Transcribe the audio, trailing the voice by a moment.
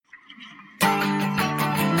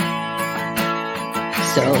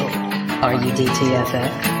So, are you DTFF?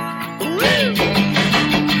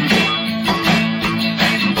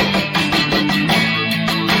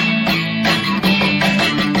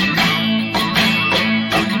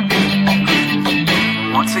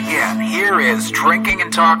 Once again, here is Drinking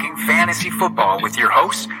and Talking Fantasy Football with your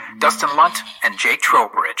hosts, Dustin Lunt and Jake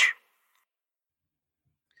Trowbridge.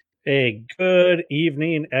 Hey, good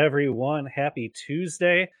evening, everyone. Happy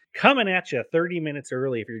Tuesday. Coming at you 30 minutes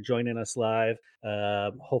early if you're joining us live.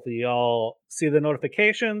 Hopefully you all see the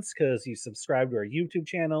notifications because you subscribe to our YouTube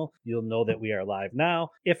channel. You'll know that we are live now.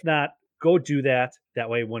 If not, go do that. That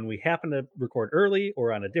way, when we happen to record early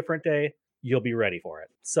or on a different day, you'll be ready for it.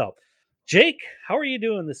 So, Jake, how are you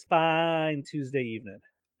doing this fine Tuesday evening?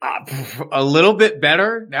 A little bit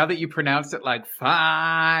better now that you pronounced it like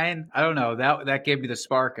fine. I don't know. That gave me the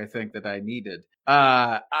spark I think that I needed.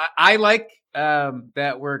 I like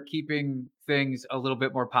that we're keeping things a little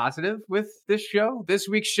bit more positive with this show. This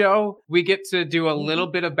week's show, we get to do a little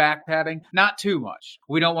bit of back padding, not too much.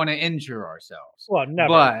 We don't want to injure ourselves. Well, never.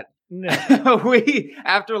 But No. we,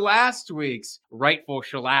 after last week's rightful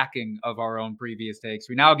shellacking of our own previous takes,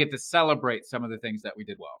 we now get to celebrate some of the things that we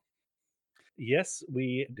did well. Yes,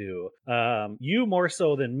 we do. You more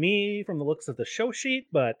so than me from the looks of the show sheet,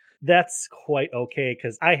 but that's quite okay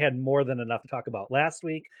because I had more than enough to talk about last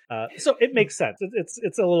week. So it makes sense.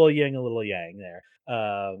 It's a little yin, a little yang there.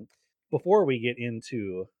 Before we get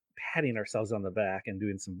into patting ourselves on the back and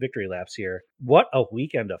doing some victory laps here, what a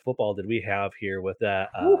weekend of football did we have here with that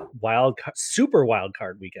super wild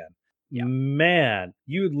card weekend. Yeah. Man,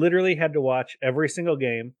 you literally had to watch every single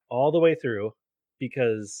game all the way through,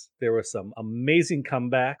 because there were some amazing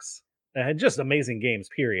comebacks and just amazing games,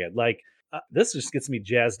 period. Like, this just gets me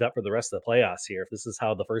jazzed up for the rest of the playoffs here. If this is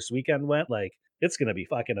how the first weekend went, like, it's going to be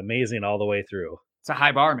fucking amazing all the way through. It's a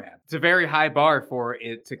high bar, man. It's a very high bar for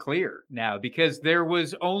it to clear now because there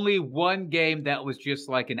was only one game that was just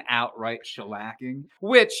like an outright shellacking,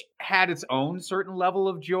 which had its own certain level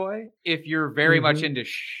of joy. If you're very much into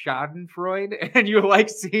Schadenfreude and you like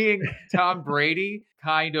seeing Tom Brady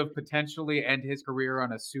kind of potentially end his career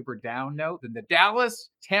on a super down note, then the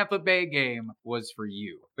Dallas-Tampa Bay game was for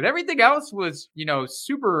you. But everything else was,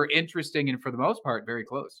 super interesting and for the most part, very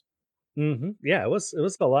close. Yeah, it was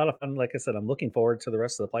a lot of fun. Like I said, I'm looking forward to the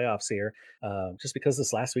rest of the playoffs here, just because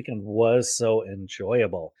this last weekend was so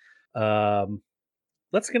enjoyable.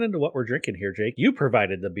 Let's get into what we're drinking here, Jake. You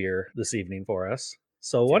provided the beer this evening for us,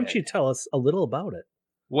 so why don't you tell us a little about it?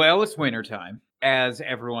 Well, it's wintertime, as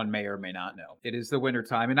everyone may or may not know. It is the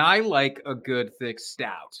wintertime, and I like a good thick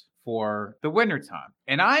stout for the wintertime.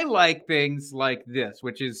 And I like things like this,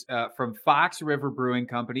 which is from Fox River Brewing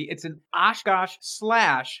Company. It's an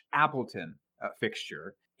Oshkosh/Appleton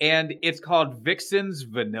fixture. And it's called Vixen's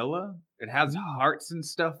Vanilla. It has hearts and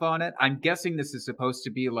stuff on it. I'm guessing this is supposed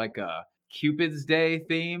to be like a Cupid's Day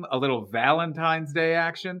theme, a little Valentine's Day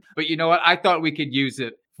action. But you know what? I thought we could use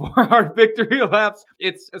it for our victory laps.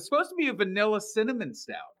 It's supposed to be a vanilla cinnamon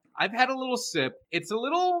stout. I've had a little sip. It's a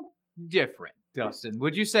little different. Dustin,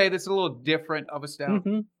 would you say this is a little different of a stout?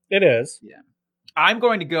 It is. Yeah. I'm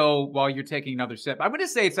going to go while you're taking another sip. I'm going to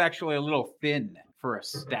say it's actually a little thin for a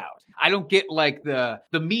stout. I don't get like the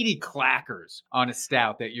meaty clackers on a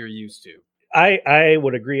stout that you're used to. I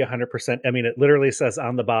would agree 100%. I mean, it literally says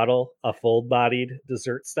on the bottle, a full-bodied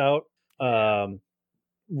dessert stout.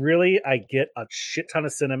 Really, I get a shit ton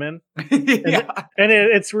of cinnamon. And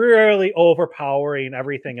it's really overpowering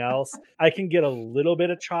everything else. I can get a little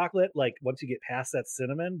bit of chocolate, like once you get past that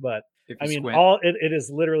cinnamon, but I mean, it is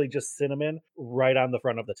literally just cinnamon right on the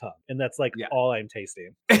front of the tongue. And that's like all I'm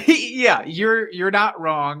tasting. Yeah, you're not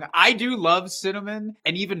wrong. I do love cinnamon.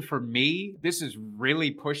 And even for me, this is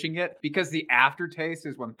really pushing it because the aftertaste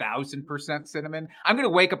is 1000% cinnamon. I'm going to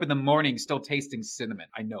wake up in the morning still tasting cinnamon.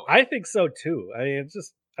 I know it. I think so too. I mean, it's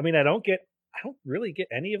just, I don't really get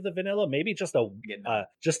any of the vanilla. Maybe just a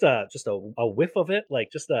whiff of it, like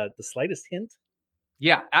just the slightest hint.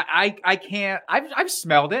 Yeah, I can't. I've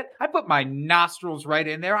smelled it. I put my nostrils right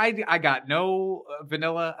in there. I got no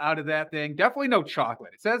vanilla out of that thing. Definitely no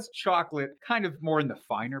chocolate. It says chocolate, kind of more in the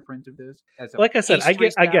finer print of this. Like I said, I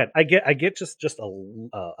get just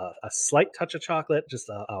a slight touch of chocolate, just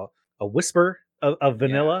a whisper of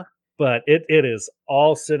vanilla. Yeah. But it is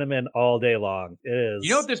all cinnamon all day long. It is.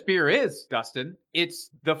 You know what this beer is, Dustin? It's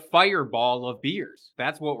the Fireball of beers.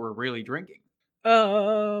 That's what we're really drinking.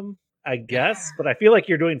 I guess, but I feel like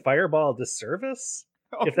you're doing Fireball a disservice,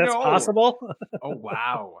 if that's possible. Oh,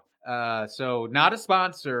 wow. So not a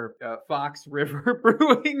sponsor, Fox River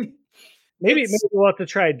Brewing. Maybe we'll have to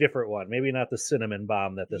try a different one. Maybe not the cinnamon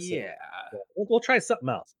bomb that this is. Yeah. We'll try something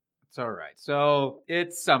else. It's all right. So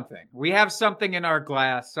it's something. We have something in our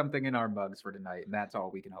glass, something in our mugs for tonight, and that's all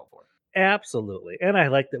we can hope for. Absolutely. And I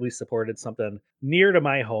like that we supported something near to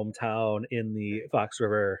my hometown in the Fox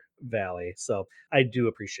River Valley. So I do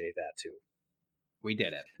appreciate that too. We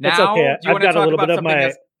did it. It's Now, okay. do you want to talk about something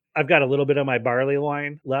that's... I've got a little bit of my barley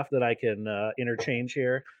wine left that I can interchange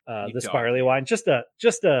here. This barley wine, just to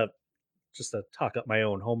talk up my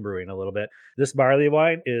own home brewing a little bit. This barley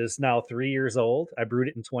wine is now 3 years old. I brewed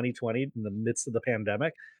it in 2020 in the midst of the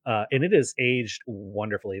pandemic, and it is aged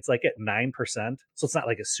wonderfully. It's like at 9%, so it's not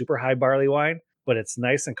like a super high barley wine, but it's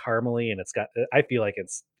nice and caramely, and I feel like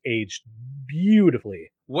it's aged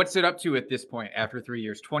beautifully. What's it up to at this point after 3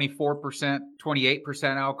 years? 24%,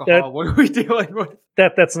 28% alcohol? What are we dealing with?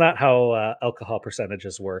 That's not how alcohol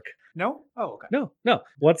percentages work. No? Oh, okay. No.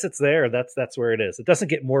 Once it's there, that's where it is. It doesn't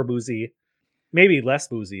get more boozy, maybe less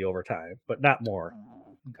boozy over time, but not more.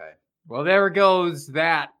 Okay. Well, there goes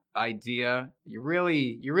that idea. You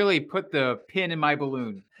really put the pin in my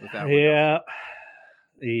balloon with that one. Yeah.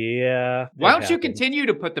 Yeah. Why don't you continue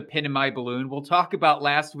to put the pin in my balloon? We'll talk about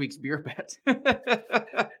last week's beer bet.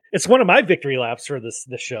 It's one of my victory laps for this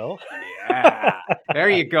show. Yeah. There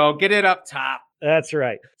you go. Get it up top. That's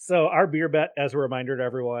right. So our beer bet, as a reminder to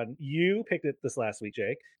everyone, you picked it this last week,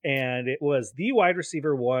 Jake, and it was the wide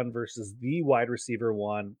receiver 1 versus the wide receiver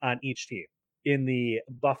 1 on each team in the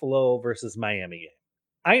Buffalo versus Miami game.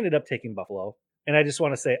 I ended up taking Buffalo, and I just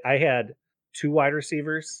want to say I had 2 wide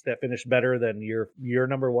receivers that finished better than your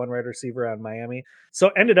number 1 wide receiver on Miami. So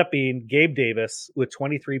it ended up being Gabe Davis with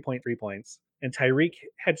 23.3 points, and Tyreek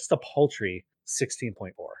had just a paltry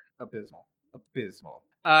 16.4. Abysmal.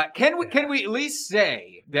 Can we at least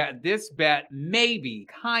say that this bet maybe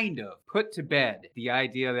kind of put to bed the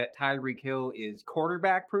idea that Tyreek Hill is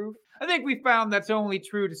quarterback proof? I think we found that's only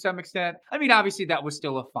true to some extent. I mean, obviously that was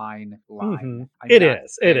still a fine line. Mm-hmm. It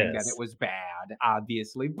is. That it was bad,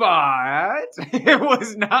 obviously, but it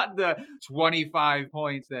was not the 25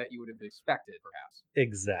 points that you would have expected, perhaps.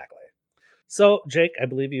 Exactly. So, Jake, I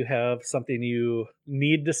believe you have something you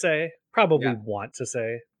need to say, probably want to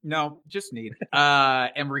say. No, just need.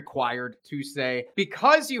 Am required to say.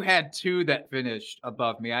 Because you had 2 that finished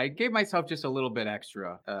above me, I gave myself just a little bit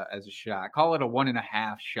extra as a shot. Call it a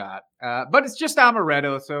 1.5 shot. But it's just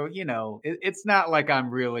amaretto, so, it's not like I'm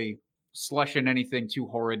really slushing anything too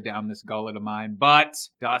horrid down this gullet of mine. But,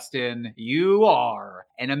 Dustin, you are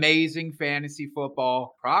an amazing fantasy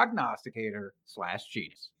football prognosticator /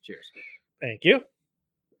 genius. Cheers. Thank you.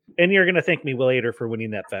 And you're going to thank me later for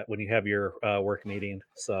winning that bet when you have your work meeting.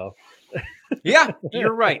 So, yeah,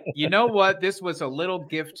 you're right. You know what? This was a little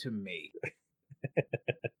gift to me.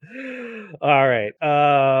 All right.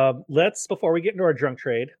 Before we get into our drunk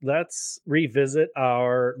trade, let's revisit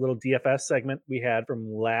our little DFS segment we had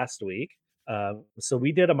from last week. So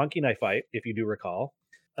we did a monkey knife fight, if you do recall.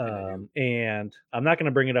 And I'm not going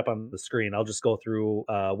to bring it up on the screen. I'll just go through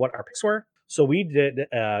what our picks were. So we did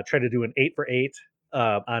try to do an 8 for 8.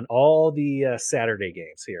 On all the Saturday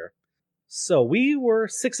games here. So we were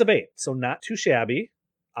 6 of 8, so not too shabby.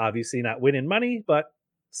 Obviously not winning money, but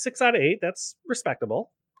 6 out of 8, that's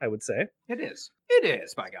respectable, I would say. It is. It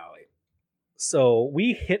is, by golly. So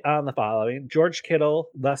we hit on the following. George Kittle,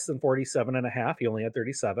 less than 47.5. He only had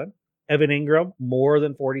 37. Evan Ingram, more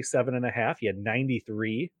than 47.5. He had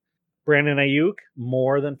 93. Brandon Ayuk,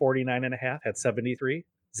 more than 49.5. Had 73.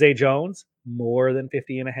 Zay Jones, more than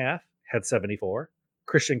 50.5. Had 74.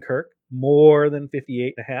 Christian Kirk, more than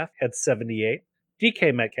 58.5, had 78.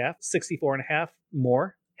 DK Metcalf, 64.5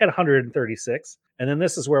 more, had 136. And then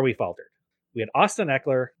this is where we faltered. We had Austin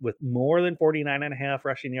Eckler with more than 49.5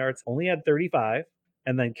 rushing yards, only had 35.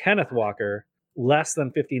 And then Kenneth Walker, less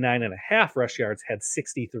than 59.5 rush yards, had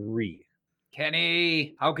 63.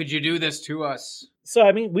 Kenny, how could you do this to us? So,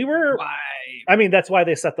 I mean, Why? I mean, that's why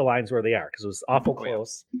they set the lines where they are, because it was awful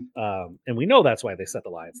close. And we know that's why they set the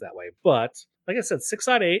lines that way. But like I said, 6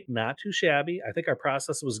 out of 8, not too shabby. I think our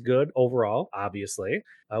process was good overall, obviously.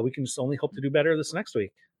 We can just only hope to do better this next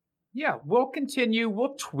week. Yeah, we'll continue.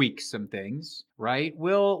 We'll tweak some things, right?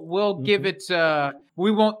 We'll give it,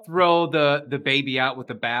 we won't throw the baby out with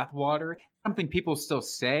the bathwater. Something people still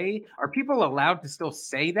say. Are people allowed to still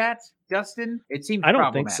say that, Dustin? It seems I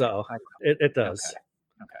don't think so. It does.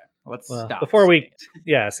 Okay. Let's stop. Before we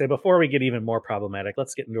get even more problematic,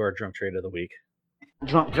 let's get into our drunk trade of the week.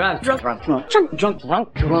 Drunk, hammer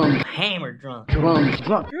drunk.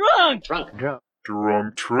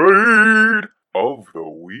 Drunk trade of the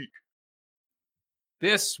week.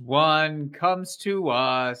 This one comes to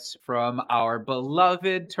us from our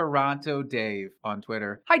beloved Toronto Dave on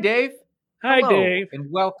Twitter. Hi, Dave. Hi, Hello, Dave.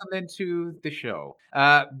 and welcome into the show.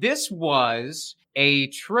 This was a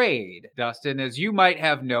trade, Dustin, as you might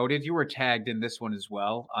have noted. You were tagged in this one as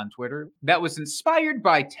well on Twitter. That was inspired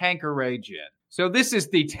by Tanqueray Gin. So this is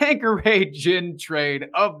the Tanqueray Gin trade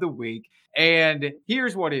of the week. And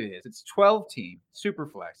here's what it is. It's 12-team,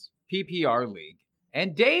 Superflex, PPR league.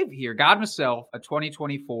 And Dave here got himself a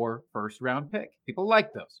 2024 first-round pick. People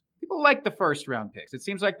like those. People like the first round picks. It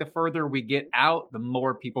seems like the further we get out, the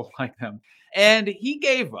more people like them. And he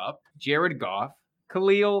gave up Jared Goff,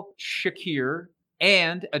 Khalil Shakir,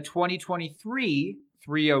 and a 2023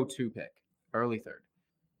 302 pick, early third.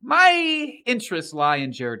 My interests lie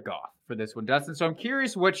in Jared Goff for this one, Dustin. So I'm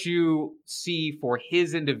curious what you see for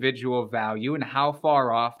his individual value and how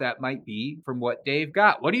far off that might be from what Dave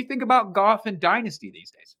got. What do you think about Goff and Dynasty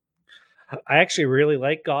these days? I actually really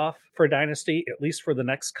like Goff for Dynasty, at least for the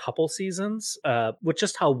next couple seasons, with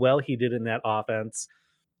just how well he did in that offense.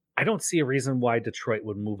 I don't see a reason why Detroit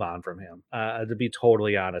would move on from him, to be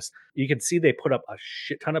totally honest. You can see they put up a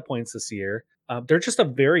shit ton of points this year. They're just a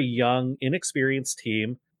very young, inexperienced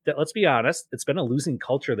team that, let's be honest, it's been a losing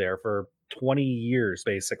culture there for 20 years,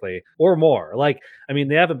 basically, or more.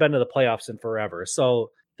 They haven't been to the playoffs in forever.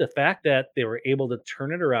 So the fact that they were able to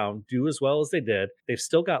turn it around, do as well as they did, they've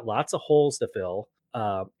still got lots of holes to fill.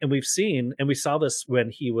 And we saw this when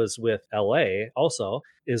he was with LA also,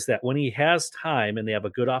 is that when he has time and they have a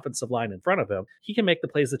good offensive line in front of him, he can make the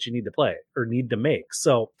plays that you need to play or need to make.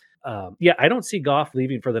 So, I don't see Goff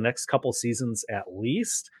leaving for the next couple seasons at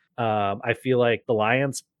least. I feel like the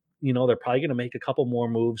Lions, they're probably going to make a couple more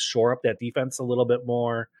moves, shore up that defense a little bit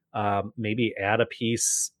more, maybe add a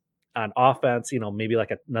piece on offense, maybe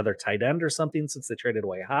like another tight end or something since they traded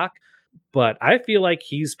away Hawk. But I feel like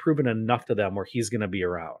he's proven enough to them where he's going to be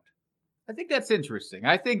around. I think that's interesting.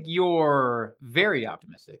 I think you're very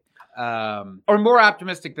optimistic, or more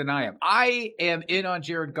optimistic than I am. I am in on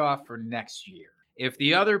Jared Goff for next year. If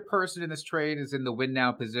the other person in this trade is in the win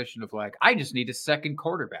now position of I just need a second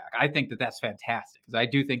quarterback, I think that that's fantastic because I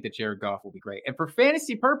do think that Jared Goff will be great. And for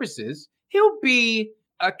fantasy purposes, he'll be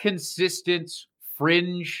a consistent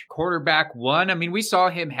fringe quarterback one. I mean, we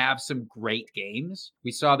saw him have some great games.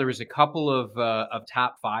 We saw there was a couple of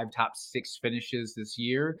top 5, top 6 finishes this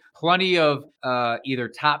year. Plenty of either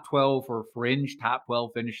top 12 or fringe top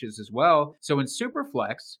 12 finishes as well. So in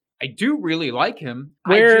Superflex, I do really like him.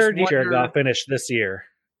 Where did Jared Goff finish this year?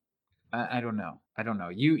 I don't know.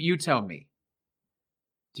 You tell me.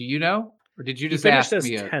 Do you know? Or did you just ask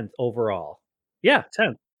me? 10th overall. Yeah,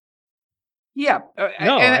 10th. Yeah.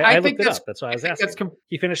 No, I looked it up. That's why I was asking.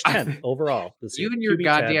 He finished 10th overall this year. You and your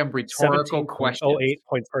goddamn rhetorical questions. 17.08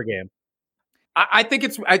 points per game. I think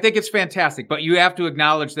it's fantastic, but you have to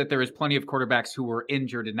acknowledge that there is plenty of quarterbacks who were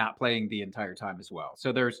injured and not playing the entire time as well.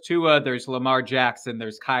 So there's Tua, there's Lamar Jackson,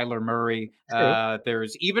 there's Kyler Murray,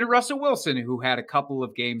 there's even Russell Wilson, who had a couple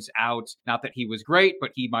of games out. Not that he was great,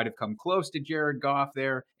 but he might have come close to Jared Goff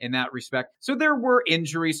there in that respect. So there were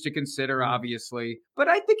injuries to consider, obviously, but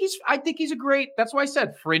I think he's a great. That's why I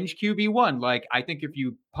said fringe QB1. I think if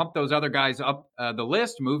you pump those other guys up the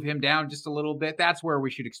list, move him down just a little bit, that's where we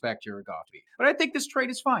should expect Jared Goff to be. But I think this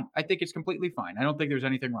trade is fine. I think it's completely fine. I don't think there's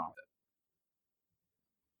anything wrong with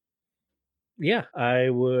it. Yeah,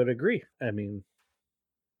 I would agree. I mean,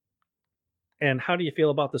 and how do you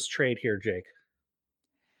feel about this trade here, Jake?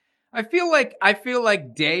 I feel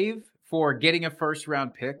like Dave, for getting a first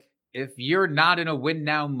round pick, if you're not in a win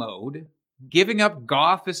now mode, giving up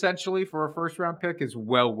Goff essentially for a first round pick is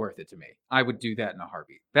well worth it to me. I would do that in a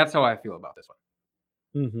heartbeat. That's how I feel about this one.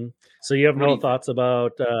 Mm-hmm. So you have no thoughts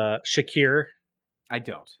about Shakir? I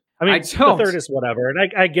don't. I mean, the third is whatever,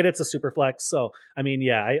 and I get it's a super flex. So I mean,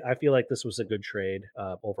 yeah, I feel like this was a good trade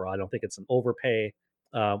overall. I don't think it's an overpay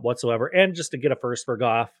whatsoever. And just to get a first for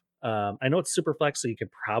Goff, I know it's super flex, so you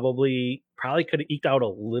could probably could have eked out a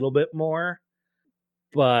little bit more.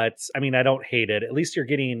 But I mean, I don't hate it. At least you're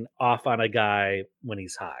getting off on a guy when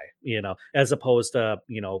he's high, as opposed to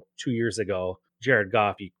 2 years ago, Jared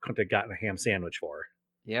Goff, you couldn't have gotten a ham sandwich for.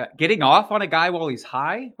 Yeah, getting off on a guy while he's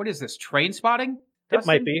high? What is this, train spotting? It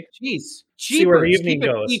might be. Jeez. See where the evening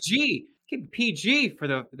goes. PG. Keep it PG for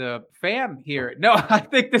the fam here. No, I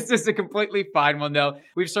think this is a completely fine one, though.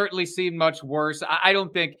 We've certainly seen much worse. I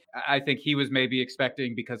think he was maybe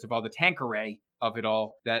expecting, because of all the Tanqueray of it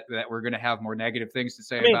all, that we're going to have more negative things to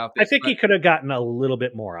say about this. I think he could have gotten a little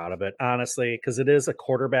bit more out of it, honestly, because it is a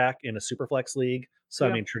quarterback in a superflex league. So,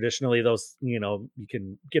 yeah. I mean, traditionally those, you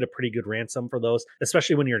can get a pretty good ransom for those,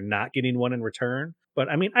 especially when you're not getting one in return. But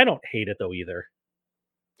I mean, I don't hate it though either.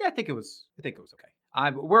 Yeah, I think it was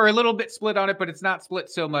okay. We're a little bit split on it, but it's not split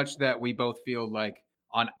so much that we both feel like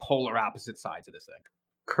on polar opposite sides of this thing.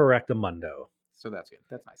 Correctamundo. So that's good.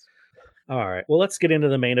 That's nice. All right. Well, let's get into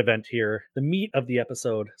the main event here, the meat of the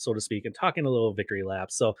episode, so to speak, and talking a little victory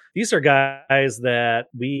laps. So these are guys that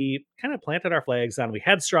we kind of planted our flags on. We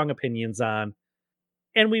had strong opinions on,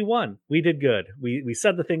 and we won. We did good. We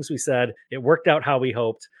said the things we said. It worked out how we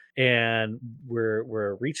hoped, and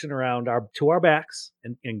we're reaching around to our backs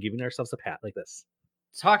and giving ourselves a pat like this.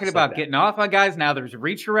 Talking Just about like that. getting off on guys. Now there's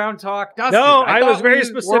reach around talk. Dustin, No, I was thought very We're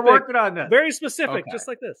specific. working on this. Very specific, Okay. just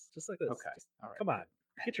like this. Just like this. Okay. All right. Come on.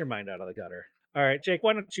 Get your mind out of the gutter. All right, Jake,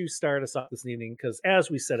 why don't you start us off this evening? Because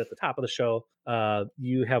as we said at the top of the show,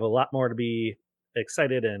 you have a lot more to be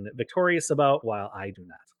excited and victorious about, while I do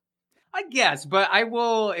not. I guess, but I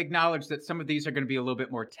will acknowledge that some of these are going to be a little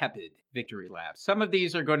bit more tepid victory laps. Some of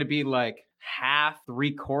these are going to be like half,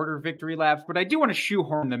 3/4 victory laps, but I do want to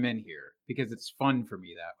shoehorn them in here because it's fun for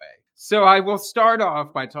me that way. So I will start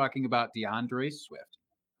off by talking about DeAndre Swift,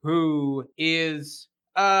 who is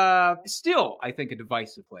still, I think, a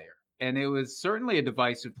divisive player. And it was certainly a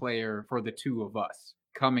divisive player for the two of us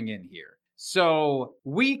coming in here. So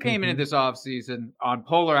we came into this offseason on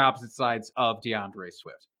polar opposite sides of DeAndre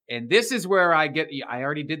Swift. And this is where I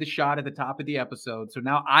already did the shot at the top of the episode. So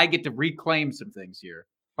now I get to reclaim some things here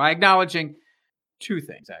by acknowledging two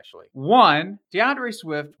things, actually. One, DeAndre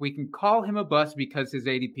Swift, we can call him a bust because his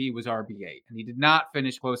ADP was RB8, and he did not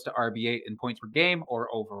finish close to RB8 in points per game or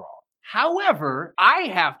overall. However, I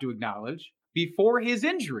have to acknowledge, before his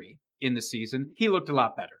injury in the season, he looked a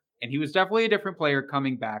lot better. And he was definitely a different player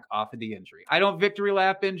coming back off of the injury. I don't victory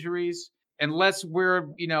lap injuries unless we're,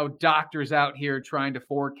 doctors out here trying to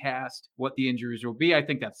forecast what the injuries will be. I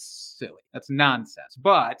think that's silly. That's nonsense.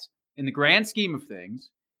 But in the grand scheme of things,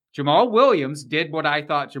 Jamal Williams did what I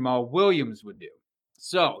thought Jamal Williams would do.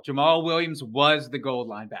 So Jamal Williams was the goal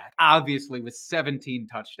line back, obviously with 17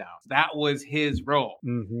 touchdowns. That was his role.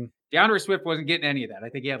 Mm-hmm. DeAndre Swift wasn't getting any of that. I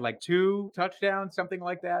think he had like 2 touchdowns, something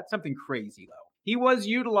like that. Something crazy, though. He was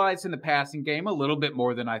utilized in the passing game a little bit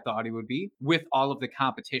more than I thought he would be with all of the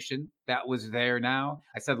competition that was there now.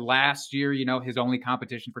 I said last year, his only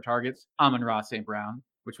competition for targets, Amon-Ra St. Brown,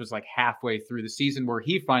 which was like halfway through the season where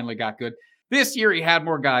he finally got good. This year, he had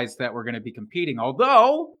more guys that were going to be competing,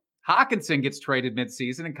 although Hockenson gets traded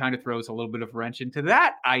midseason and kind of throws a little bit of wrench into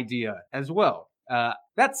that idea as well.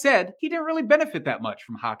 That said, he didn't really benefit that much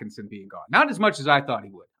from Hockenson being gone. Not as much as I thought he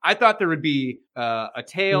would. I thought there would be a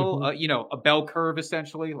tail, a bell curve,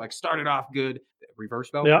 essentially, like started off good, reverse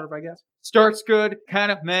bell curve, I guess. Starts good,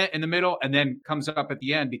 kind of meh in the middle, and then comes up at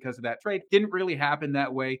the end because of that trade. Didn't really happen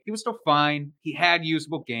that way. He was still fine. He had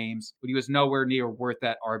usable games, but he was nowhere near worth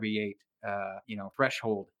that RB8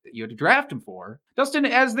 threshold that you had to draft him for. Dustin,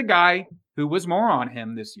 as the guy who was more on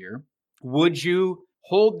him this year, would you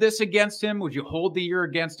hold this against him? Would you hold the year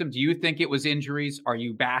against him? Do you think it was injuries? Are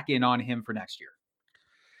you back in on him for next year?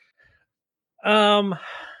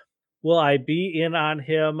 Will I be in on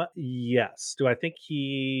him? Yes. Do I think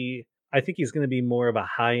I think he's going to be more of a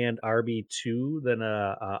high-end RB2 than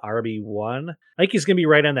a RB1. I think he's going to be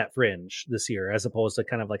right on that fringe this year, as opposed to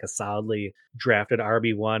kind of like a solidly drafted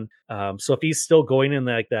RB1. So if he's still going in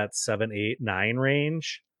like that 7, 8, 9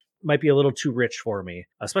 range, might be a little too rich for me,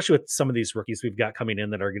 especially with some of these rookies we've got coming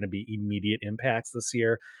in that are going to be immediate impacts this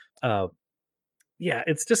year. Yeah,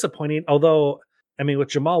 it's disappointing. Although, I mean, with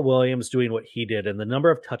Jamal Williams doing what he did and the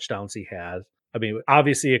number of touchdowns he had, I mean,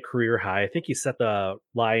 obviously a career high. I think he set the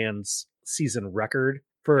Lions season record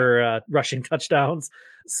for rushing touchdowns.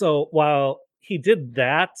 So while he did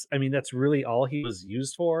that, I mean, that's really all he was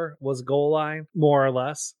used for, was goal line, more or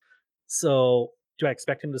less. So do I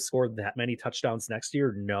expect him to score that many touchdowns next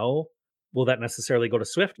year? No. Will that necessarily go to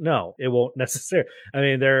Swift? No, it won't necessarily. I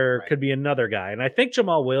mean, there could be another guy. And I think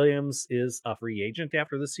Jamal Williams is a free agent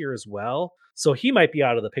after this year as well. So he might be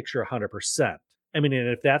out of the picture 100%. I mean, and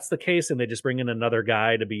if that's the case and they just bring in another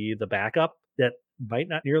guy to be the backup, that might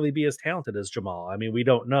not nearly be as talented as Jamal. I mean, we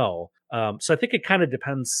don't know. So I think it kind of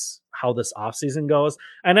depends how this offseason goes.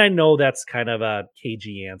 And I know that's kind of a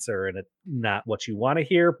cagey answer and it's not what you want to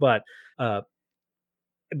hear, but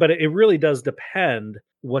it really does depend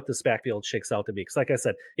what this backfield shakes out to be. Because like I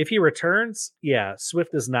said, if he returns, yeah, Swift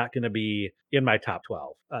is not going to be in my top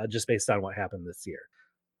 12, just based on what happened this year.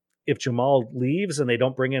 If Jamal leaves and they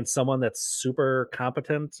don't bring in someone that's super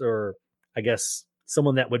competent, or I guess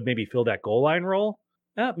someone that would maybe fill that goal line role,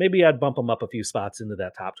 maybe I'd bump him up a few spots into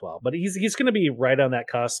that top 12. But he's going to be right on that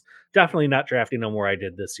cusp. Definitely not drafting him where I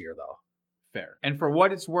did this year, though. Fair. And for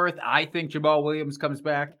what it's worth, I think Jamal Williams comes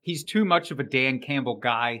back. He's too much of a Dan Campbell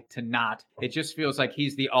guy to not. It just feels like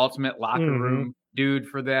he's the ultimate locker room dude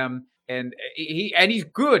for them. And he's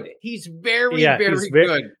good. He's very he's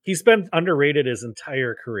good. He's been underrated his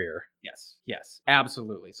entire career. Yes,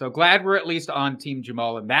 absolutely. So glad we're at least on Team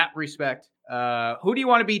Jamal in that respect. Who do you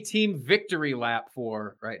want to be Team Victory Lap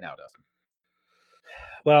for right now, Dustin?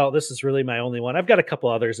 Well, this is really my only one. I've got a couple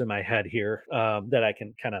others in my head here that I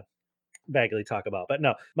can kind of vaguely talk about. But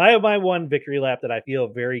no, my one victory lap that I feel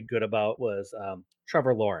very good about was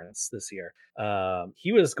Trevor Lawrence this year.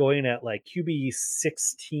 He was going at like QB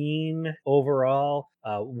 16 overall,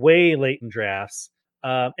 way late in drafts.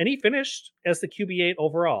 And he finished as the QB 8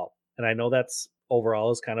 overall. And I know that's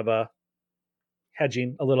overall is kind of a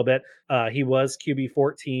hedging a little bit. He was QB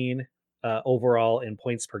 14 overall in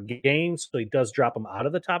points per game. So he does drop him out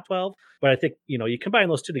of the top 12. But I think, you combine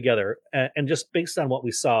those two together and just based on what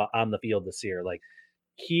we saw on the field this year, like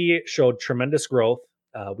he showed tremendous growth.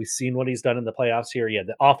 We've seen what he's done in the playoffs here. He had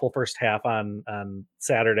the awful first half on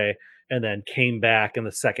Saturday and then came back in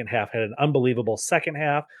the second half, had an unbelievable second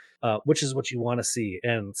half, which is what you want to see.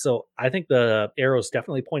 And so I think the arrow's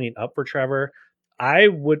definitely pointing up for Trevor. I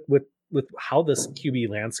would, with how this QB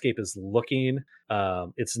landscape is looking,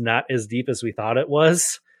 it's not as deep as we thought it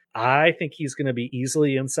was. I think he's going to be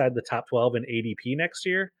easily inside the top 12 in ADP next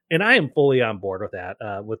year. And I am fully on board with that,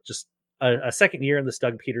 with just a second year in this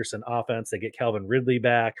Doug Peterson offense. They get Calvin Ridley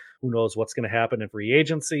back. Who knows what's going to happen in free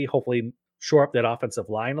agency? Hopefully shore up that offensive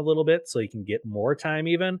line a little bit so he can get more time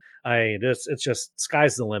even. It's just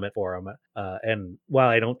sky's the limit for him. And while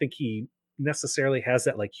I don't think he necessarily has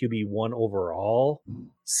that like QB1 overall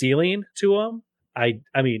ceiling to him, I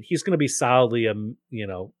mean, he's going to be solidly a,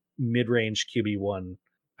 mid-range QB1,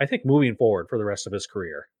 I think, moving forward for the rest of his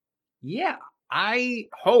career. Yeah. I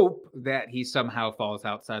hope that he somehow falls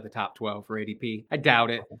outside the top 12 for ADP. I doubt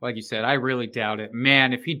it. Like you said, I really doubt it.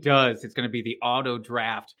 Man, if he does, it's going to be the auto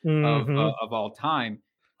draft of all time.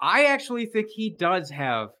 I actually think he does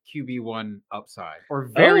have QB1 upside, or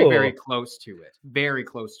very, very close to it. Very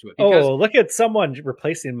close to it. Because, look at someone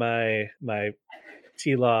replacing my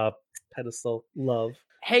T-Law pedestal love.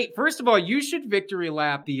 Hey, first of all, you should victory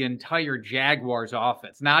lap the entire Jaguars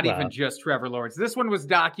offense, not even just Trevor Lawrence. This one was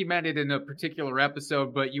documented in a particular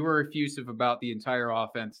episode, but you were effusive about the entire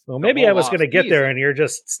offense. Well, maybe I was going to get there and you're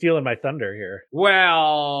just stealing my thunder here.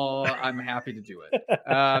 Well, I'm happy to do it.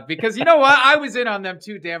 Because you know what? I was in on them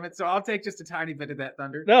too, damn it. So I'll take just a tiny bit of that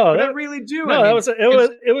thunder. No, I really do. No, it was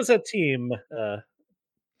a team.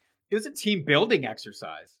 It was a team building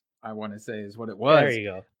exercise, I want to say is what it was. There you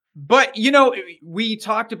go. But, we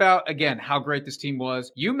talked about, again, how great this team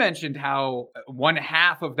was. You mentioned how one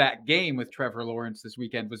half of that game with Trevor Lawrence this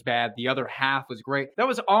weekend was bad. The other half was great. That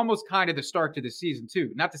was almost kind of the start to the season, too.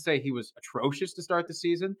 Not to say he was atrocious to start the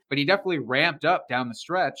season, but he definitely ramped up down the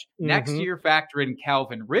stretch. Next year, factor in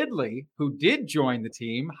Calvin Ridley, who did join the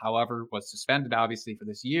team, however, was suspended, obviously, for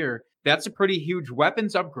this year. That's a pretty huge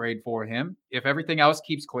weapons upgrade for him if everything else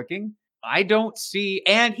keeps clicking. I don't see,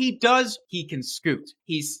 and he can scoot.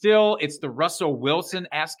 It's the Russell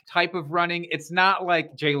Wilson-esque type of running. It's not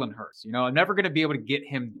like Jalen Hurts, I'm never going to be able to get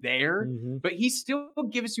him there, but he still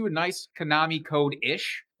gives you a nice Konami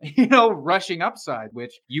code-ish, rushing upside,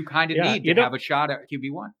 which you kind of need to have a shot at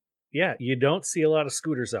QB1. Yeah, you don't see a lot of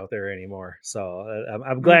scooters out there anymore, so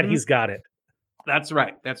I'm glad he's got it. That's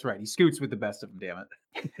right. He scoots with the best of them, damn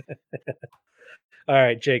it. All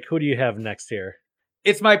right, Jake, who do you have next here?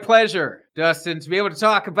 It's my pleasure, Dustin, to be able to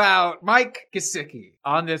talk about Mike Gesicki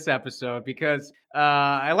on this episode because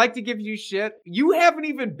I like to give you shit. You haven't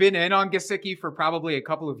even been in on Gesicki for probably a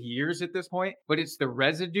couple of years at this point, but it's the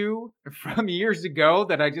residue from years ago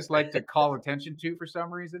that I just like to call attention to for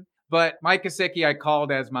some reason. But Mike Gesicki I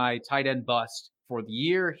called as my tight end bust for the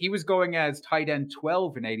year. He was going as tight end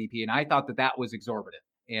 12 in ADP, and I thought that was exorbitant.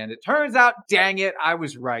 And it turns out, dang it, I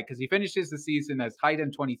was right because he finishes the season as tight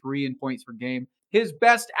end 23 in points per game. His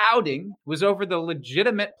best outing was over the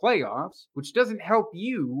legitimate playoffs, which doesn't help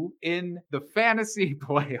you in the fantasy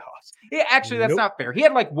playoffs. Actually, that's not fair. He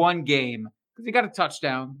had like one game because he got a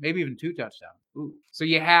touchdown, maybe even 2 touchdowns. Ooh. So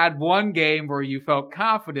you had one game where you felt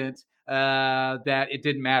confident that it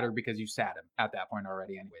didn't matter because you sat him at that point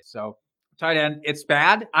already anyway. So tight end, it's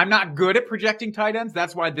bad. I'm not good at projecting tight ends.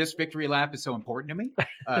 That's why this victory lap is so important to me.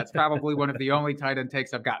 It's probably one of the only tight end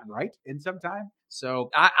takes I've gotten right in some time. So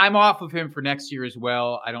I'm off of him for next year as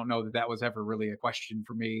well. I don't know that was ever really a question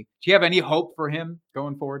for me. Do you have any hope for him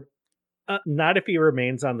going forward? Not if he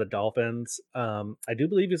remains on the Dolphins. I do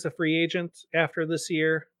believe he's a free agent after this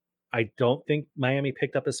year. I don't think Miami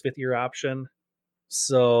picked up his 5th-year option.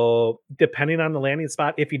 So depending on the landing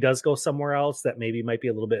spot, if he does go somewhere else that maybe might be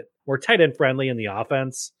a little bit more tight end friendly in the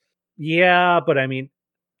offense. Yeah, but I mean,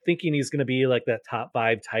 thinking he's going to be like that top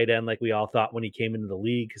 5 tight end like we all thought when he came into the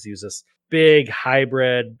league, because he was this big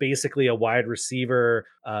hybrid, basically a wide receiver,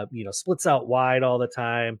 splits out wide all the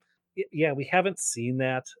time. Yeah, we haven't seen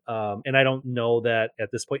that. And I don't know that at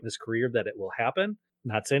this point in his career that it will happen.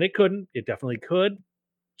 Not saying it couldn't. It definitely could.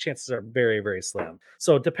 Chances are very, very slim.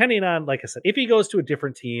 So depending on, like I said, if he goes to a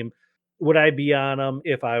different team, would I be on him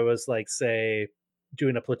if I was like, say,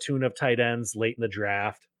 doing a platoon of tight ends late in the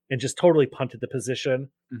draft and just totally punted the position?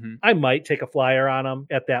 Mhm. I might take a flyer on him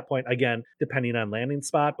at that point, again, depending on landing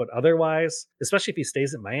spot. But otherwise, especially if he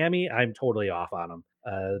stays at Miami, I'm totally off on him.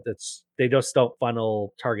 They just don't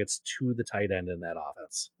funnel targets to the tight end in that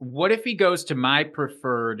offense. What if he goes to my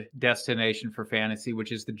preferred destination for fantasy,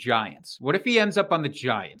 which is the Giants? What if he ends up on the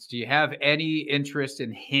Giants? Do you have any interest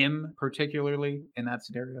in him particularly in that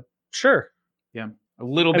scenario? Sure. Yeah. A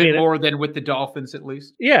little I bit mean, more than with the Dolphins, at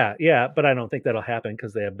least. Yeah, but I don't think that'll happen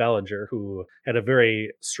because they have Bellinger, who had a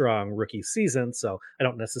very strong rookie season. So I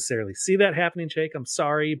don't necessarily see that happening, Jake. I'm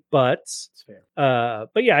sorry, but That's fair.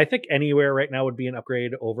 but yeah, I think anywhere right now would be an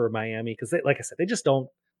upgrade over Miami because, like I said, they just don't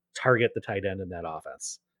target the tight end in that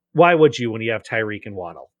offense. Why would you when you have Tyreek and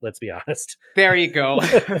Waddle? Let's be honest. There you go.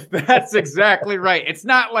 That's exactly right. It's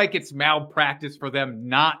not like it's malpractice for them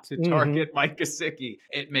not to target Mike Gesicki.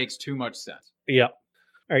 It makes too much sense. Yep.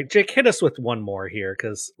 All right, Jake, hit us with one more here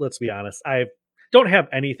because let's be honest, I don't have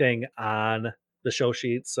anything on the show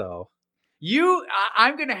sheet. So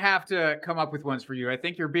I'm going to have to come up with ones for you. I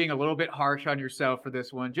think you're being a little bit harsh on yourself for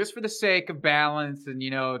this one, just for the sake of balance and,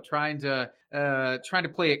 trying to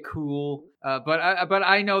play it cool. But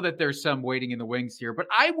I know that there's some waiting in the wings here, but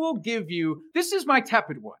I will give you, this is my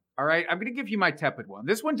tepid one. All right. I'm going to give you my tepid one.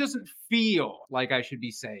 This one doesn't feel like I should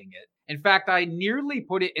be saying it. In fact, I nearly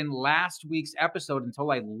put it in last week's episode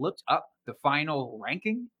until I looked up the final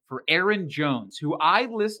ranking for Aaron Jones, who I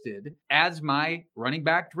listed as my running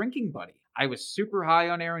back drinking buddy. I was super high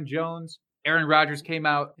on Aaron Jones. Aaron Rodgers came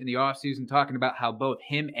out in the offseason talking about how both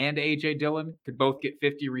him and A.J. Dillon could both get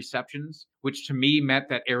 50 receptions, which to me meant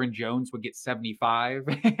that Aaron Jones would get 75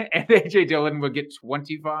 and A.J. Dillon would get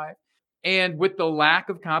 25. And with the lack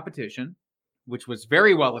of competition, which was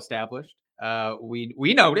very well established,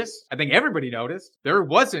 we noticed, I think everybody noticed, there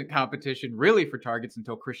wasn't competition really for targets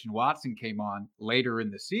until Christian Watson came on later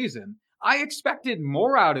in the season. I expected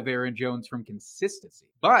more out of Aaron Jones from consistency,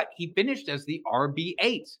 but he finished as the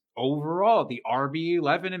RB8 overall, the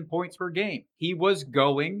RB11 in points per game. He was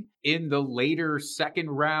going in the later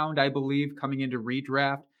second round, I believe, coming into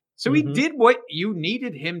redraft. So he did what you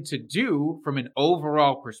needed him to do from an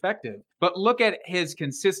overall perspective. But look at his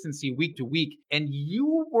consistency week to week, and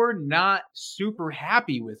you were not super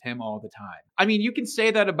happy with him all the time. I mean, you can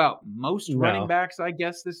say that about most running backs, I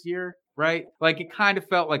guess, this year, right? Like it kind of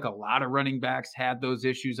felt like a lot of running backs had those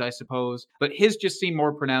issues, I suppose. But his just seemed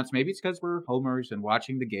more pronounced. Maybe it's because we're homers and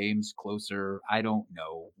watching the games closer. I don't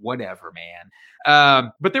know. Whatever,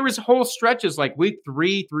 man. But there was whole stretches like week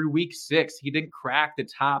 3 through week 6. He didn't crack the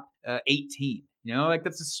top 18. Like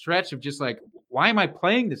that's a stretch of just like, why am I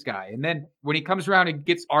playing this guy? And then when he comes around and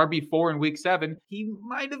gets RB4 in week 7, he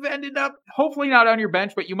might have ended up, hopefully not on your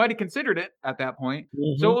bench, but you might have considered it at that point.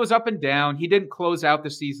 So it was up and down. He didn't close out the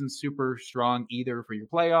season super strong either for your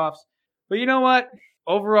playoffs. But you know what?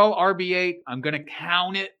 Overall RB8, I'm going to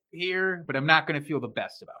count it here, but I'm not going to feel the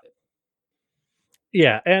best about it.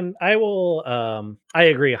 Yeah, and I will I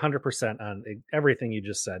agree 100% on everything you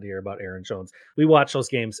just said here about Aaron Jones. We watch those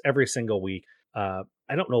games every single week.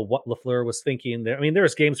 I don't know what LaFleur was thinking there. I mean,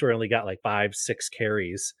 there's games where he only got like 5-6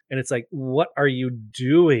 carries, and it's like, what are you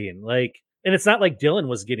doing? Like, and it's not like Dillon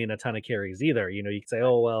was getting a ton of carries either. You could say,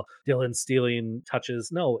 oh well, Dillon's stealing touches.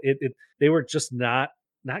 No, they were just not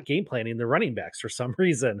game planning the running backs for some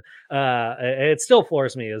reason. It still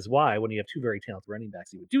floors me as why when you have two very talented running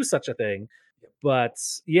backs, you would do such a thing. But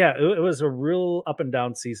yeah, it was a real up and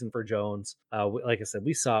down season for Jones. Like I said,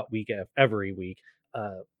 we saw it every week.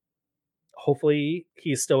 Hopefully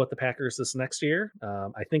he's still with the Packers this next year.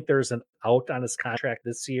 I think there's an out on his contract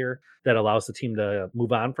this year that allows the team to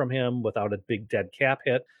move on from him without a big dead cap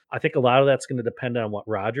hit. I think a lot of that's going to depend on what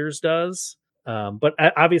Rodgers does. But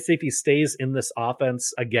obviously if he stays in this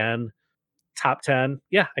offense again, top 10,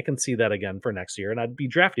 yeah, I can see that again for next year. And I'd be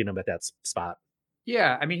drafting him at that spot.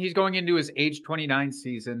 Yeah, I mean, he's going into his age 29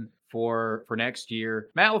 season, for next year.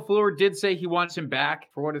 Matt LaFleur did say he wants him back.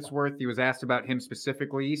 For what it's worth, he was asked about him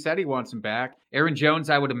specifically. He said he wants him back. Aaron Jones,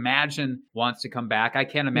 I would imagine, wants to come back. I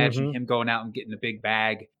can't imagine him going out and getting a big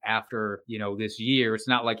bag after, this year. It's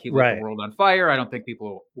not like he lit the world on fire. I don't think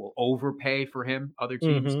people will overpay for him, other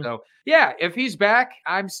teams. So, yeah, if he's back,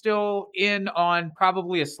 I'm still in on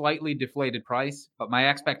probably a slightly deflated price, but my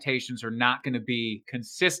expectations are not going to be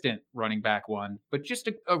consistent running back one, but just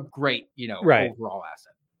a great, overall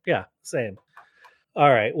asset. Yeah, same. All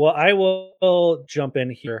right. Well, I will jump in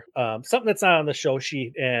here. Something that's not on the show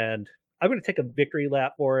sheet, and I'm going to take a victory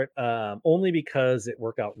lap for it, only because it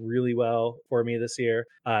worked out really well for me this year.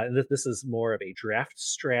 And this is more of a draft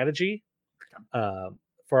strategy.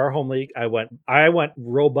 For our home league, I went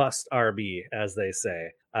robust RB, as they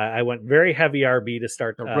say. I went very heavy RB to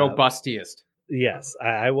start. The robustiest. Yes,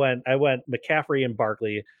 I went McCaffrey and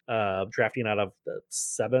Barkley, drafting out of the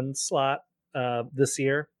 7 slot this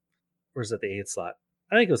year. Or is it the 8 slot?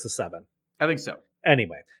 I think it was the 7. I think so.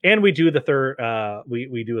 Anyway, and we do the third.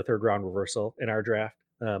 We do a third round reversal in our draft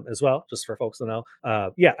as well, just for folks to know.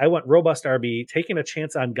 I went robust RB, taking a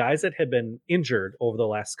chance on guys that had been injured over the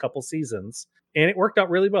last couple seasons, and it worked out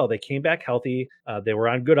really well. They came back healthy. They were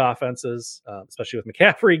on good offenses, especially with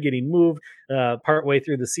McCaffrey getting moved partway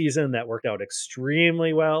through the season. That worked out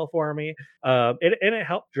extremely well for me, and it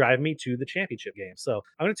helped drive me to the championship game. So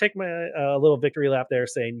I'm going to take my little victory lap there,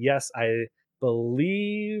 saying yes, I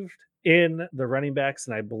believed in the running backs,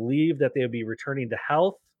 and I believe that they would be returning to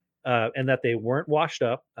health, and that they weren't washed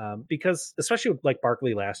up, because especially with like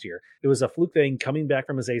Barkley last year, it was a fluke thing coming back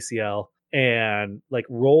from his ACL and like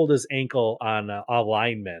rolled his ankle on a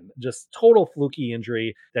lineman, just total fluky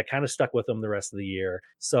injury that kind of stuck with him the rest of the year.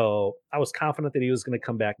 So I was confident that he was going to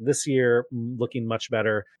come back this year looking much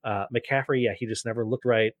better. McCaffrey, he just never looked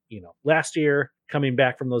right. Last year coming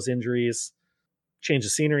back from those injuries, change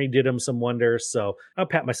of scenery did him some wonders. So I'll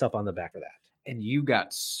pat myself on the back for that. And you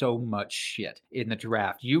got so much shit in the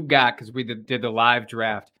draft. Because we did the live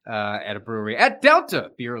draft at a brewery at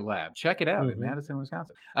Delta Beer Lab. Check it out in Madison,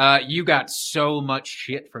 Wisconsin. You got so much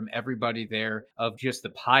shit from everybody there of just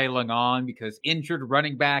the piling on because injured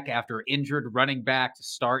running back after injured running back to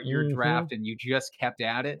start your draft, and you just kept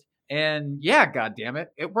at it. And yeah, goddammit,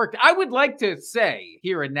 it worked. I would like to say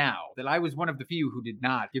here and now that I was one of the few who did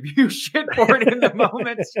not give you shit for it in the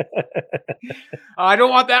moment. I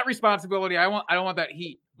don't want that responsibility. I don't want that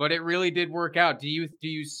heat. But it really did work out. Do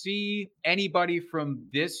you see anybody from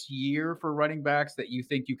this year for running backs that you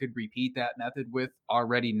think you could repeat that method with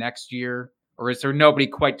already next year? Or is there nobody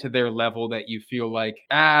quite to their level that you feel like,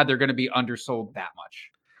 they're going to be undersold that much?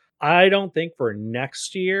 I don't think for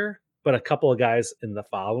next year, but a couple of guys in the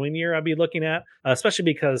following year I'd be looking at, especially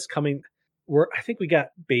because I think we got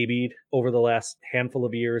babied over the last handful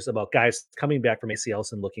of years about guys coming back from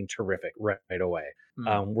ACLs and looking terrific right away.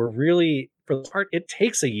 We're really, for the part, it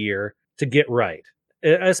takes a year to get right,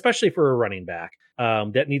 especially for a running back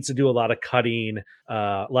that needs to do a lot of cutting,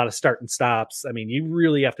 a lot of start and stops. I mean, you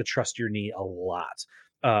really have to trust your knee a lot.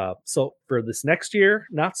 So for this next year,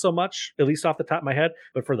 not so much, at least off the top of my head,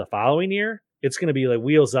 but for the following year, it's going to be like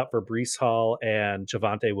wheels up for Breece Hall and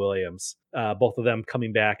Javonte Williams, both of them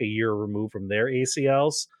coming back a year removed from their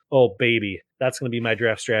ACLs. Oh, baby. That's going to be my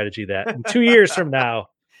draft strategy that in 2 years from now,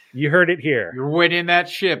 you heard it here. You're winning that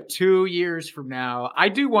ship 2 years from now. I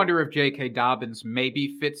do wonder if J.K. Dobbins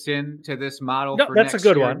maybe fits into this model for next year. That's a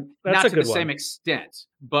good one. Not to the same extent,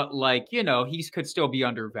 but he could still be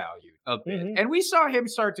undervalued a bit. And we saw him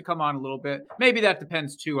start to come on a little bit. Maybe that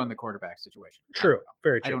depends, too, on the quarterback situation. True.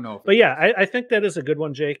 Very true. I don't know. But yeah, I think that is a good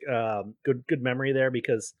one, Jake. Good memory there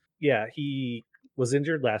because, he was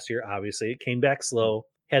injured last year, obviously. Came back slow.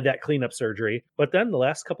 Had that cleanup surgery, but then the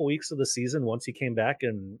last couple weeks of the season, once he came back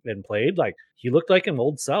and played, like he looked like an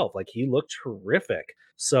old self, like he looked terrific.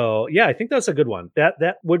 So yeah, I think that's a good one.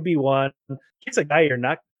 That would be one. He's a guy you're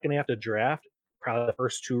not going to have to draft probably the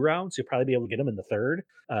first 2 rounds. You'll probably be able to get him in the third,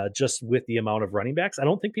 just with the amount of running backs. I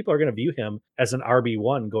don't think people are going to view him as an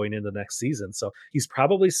RB1 going into the next season. So he's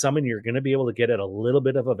probably someone you're going to be able to get at a little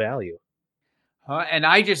bit of a value. And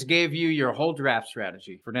I just gave you your whole draft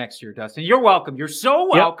strategy for next year, Dustin. You're welcome. You're so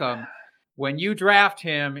welcome. Yep. When you draft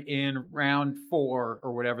him in round 4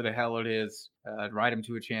 or whatever the hell it is, ride him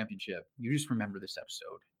to a championship. You just remember this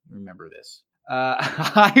episode. Remember this.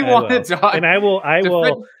 I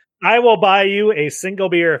will buy you a single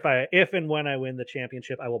beer if and when I win the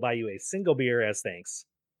championship. I will buy you a single beer as thanks.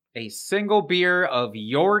 A single beer of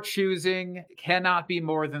your choosing cannot be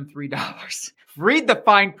more than $3. Read the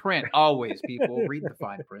fine print always, people. Read the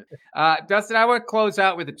fine print. Dustin, I want to close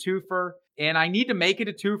out with a twofer. And I need to make it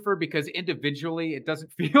a twofer because individually it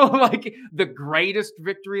doesn't feel like the greatest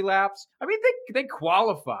victory laps. I mean, they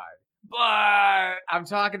qualified. But I'm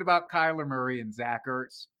talking about Kyler Murray and Zach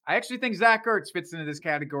Ertz. I actually think Zach Ertz fits into this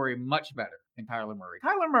category much better than Kyler Murray.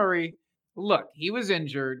 Kyler Murray, look, he was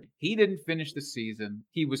injured. He didn't finish the season.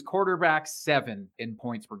 He was quarterback 7 in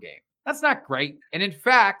points per game. That's not great. And in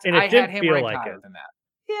fact, I had him ranked higher than that.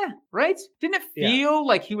 Yeah, right? Didn't it feel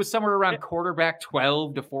like he was somewhere around quarterback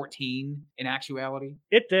 12 to 14 in actuality?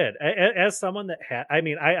 It did. As someone that had,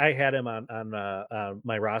 I had him on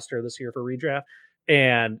my roster this year for redraft.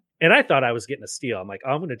 And I thought I was getting a steal. I'm like,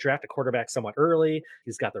 I'm going to draft a quarterback somewhat early.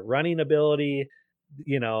 He's got the running ability.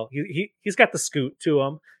 He's got the scoot to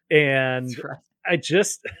him. And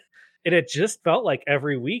it had just felt like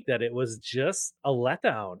every week that it was just a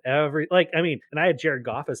letdown. And I had Jared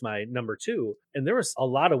Goff as my number 2. And there was a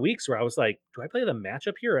lot of weeks where I was like, do I play the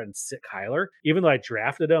matchup here and sit Kyler? Even though I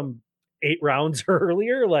drafted him 8 rounds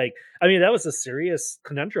earlier. That was a serious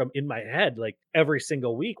conundrum in my head, like every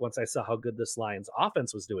single week once I saw how good this Lions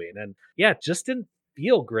offense was doing. And yeah, it just didn't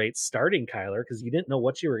feel great starting Kyler because you didn't know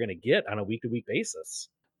what you were going to get on a week-to-week basis.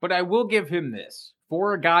 But I will give him this.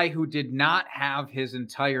 For a guy who did not have his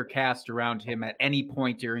entire cast around him at any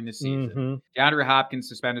point during the season, DeAndre Hopkins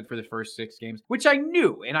suspended for the first 6 games, which I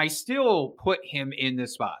knew, and I still put him in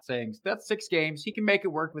this spot, saying that's 6 games. He can make it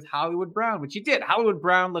work with Hollywood Brown, which he did. Hollywood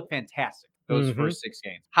Brown looked fantastic those first 6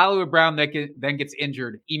 games. Hollywood Brown then gets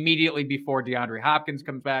injured immediately before DeAndre Hopkins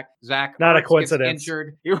comes back. Zach not Ertz a coincidence. Gets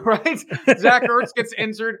injured. You're right. Zach Ertz gets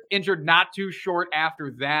injured not too short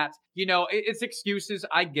after that. It's excuses.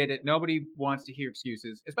 I get it. Nobody wants to hear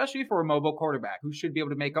excuses, especially for a mobile quarterback who should be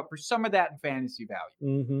able to make up for some of that in fantasy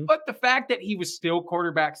value. But the fact that he was still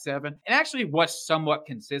quarterback 7 and actually was somewhat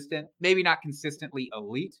consistent, maybe not consistently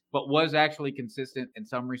elite, but was actually consistent in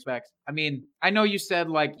some respects. I know you said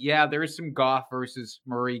there is some Goff versus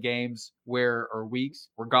Murray games or weeks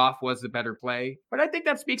where Goff was the better play, but I think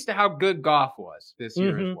that speaks to how good Goff was this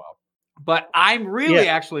year as well. But I'm really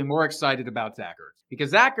actually more excited about Zach Ertz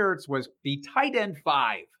because Zach Ertz was the tight end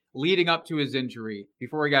 5 leading up to his injury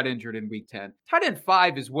before he got injured in week 10. Tight end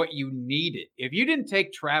 5 is what you needed. If you didn't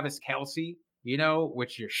take Travis Kelce,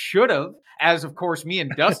 which you should have, as of course me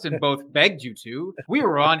and Dustin both begged you to, we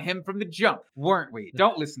were on him from the jump, weren't we?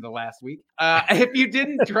 Don't listen to last week. If you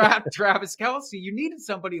didn't draft Travis Kelce, you needed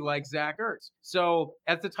somebody like Zach Ertz. So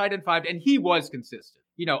as the tight end 5, and he was consistent.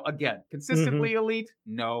 Again, consistently elite?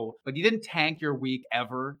 No. But you didn't tank your week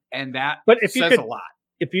ever, and that says a lot.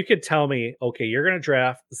 If you could tell me, okay, you're going to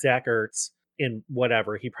draft Zach Ertz in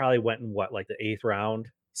whatever, he probably went in the 8th round,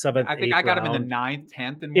 7th, I think I got him in the 9th,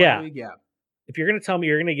 10th in one league, If you're going to tell me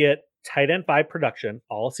you're going to get tight end 5 production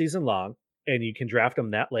all season long, and you can draft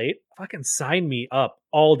him that late, fucking sign me up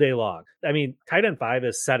all day long. Tight end 5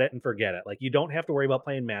 is set it and forget it. You don't have to worry about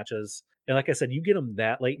playing matches. And like I said, you get them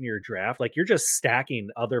that late in your draft, you're just stacking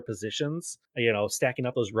other positions, stacking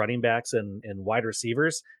up those running backs and wide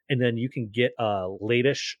receivers. And then you can get a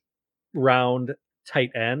late-ish round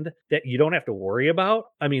tight end that you don't have to worry about.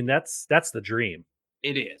 That's the dream.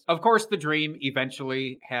 It is. Of course, the dream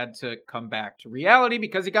eventually had to come back to reality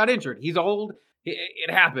because he got injured. He's old. It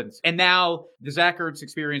happens. And now the Zach Ertz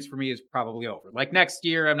experience for me is probably over. Next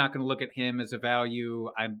year, I'm not going to look at him as a value.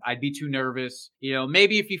 I'd be too nervous.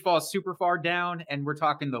 Maybe if he falls super far down and we're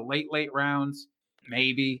talking the late rounds,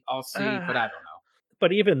 maybe I'll see, but I don't know.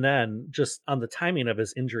 But even then, just on the timing of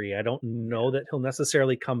his injury, I don't know that he'll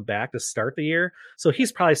necessarily come back to start the year. So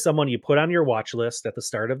he's probably someone you put on your watch list at the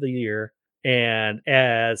start of the year. And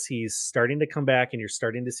as he's starting to come back and you're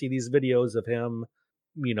starting to see these videos of him,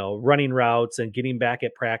 running routes and getting back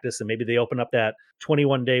at practice, and maybe they open up that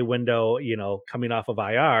 21-day window, coming off of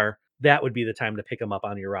IR, that would be the time to pick him up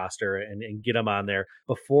on your roster and get him on there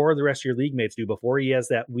before the rest of your league mates do, before he has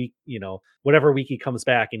that week, whatever week he comes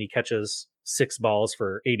back and he catches 6 balls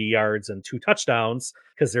for 80 yards and 2 touchdowns,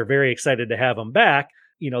 because they're very excited to have him back.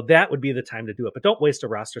 That would be the time to do it. But don't waste a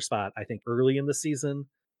roster spot, I think, early in the season,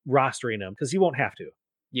 rostering him, because you won't have to.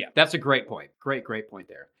 Yeah, that's a great point. Great point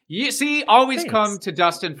there. You see, always Thanks. Come to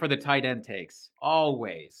Dustin for the tight end takes.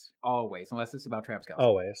 Always. Unless it's about Travis Kelce.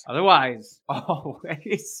 Always. Otherwise,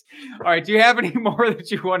 always. All right, do you have any more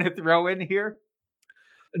that you want to throw in here?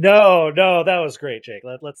 No, that was great, Jake.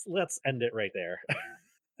 Let's end it right there.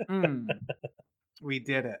 We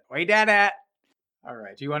did it. We did it. All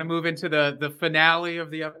right, do you want to move into the finale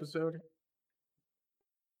of the episode?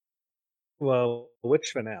 Well,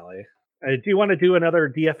 which finale? Do you want to do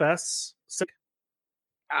another DFS?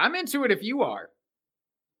 I'm into it if you are.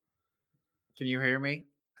 Can you hear me?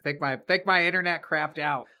 I think my internet crapped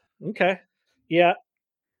out. Okay. Yeah.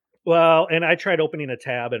 Well, and I tried opening a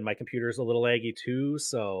tab and my computer's a little laggy too.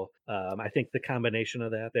 So I think the combination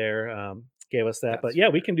of that there gave us that. But That's yeah,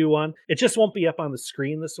 we fair. can do one. It just won't be up on the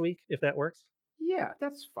screen this week, if that works. Yeah,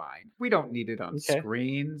 that's fine. We don't need it on Okay.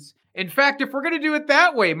 screens. In fact, if we're going to do it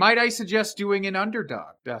that way, might I suggest doing an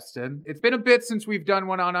underdog, Dustin? It's been a bit since we've done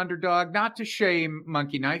one on underdog. Not to shame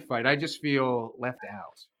Monkey Knife Fight. I just feel left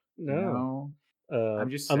out. No. You know? I'm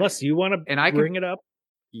just Unless saying. you want And to I can bring it up.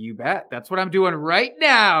 You bet. That's what I'm doing right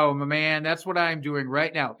now, my man. That's what I'm doing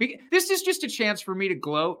right now. This is just a chance for me to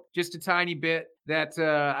gloat just a tiny bit that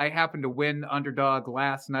I happened to win underdog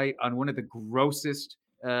last night on one of the grossest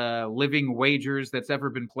living wagers that's ever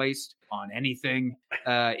been placed on anything.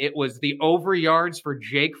 It was the over yards for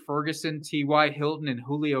Jake Ferguson, T.Y. Hilton, and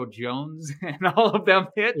Julio Jones, and all of them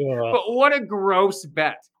hit. Ugh. But what a gross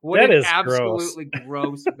bet. What That an is absolutely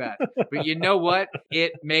gross bet. But you know what?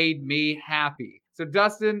 It made me happy. So,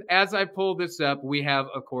 Dustin, as I pull this up, we have,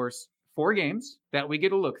 of course, 4 games that we get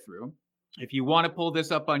to look through. If you want to pull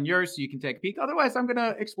this up on yours, so you can take a peek. Otherwise, I'm going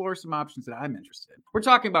to explore some options that I'm interested in. We're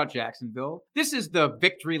talking about Jacksonville. This is the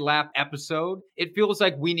victory lap episode. It feels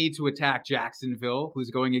like we need to attack Jacksonville,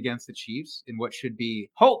 who's going against the Chiefs in what should be,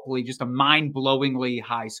 hopefully, just a mind-blowingly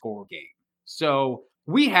high-score game. So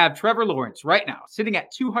we have Trevor Lawrence right now sitting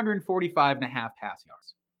at 245.5 pass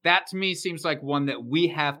yards. That to me seems like one that we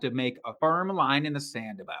have to make a firm line in the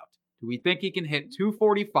sand about. Do we think he can hit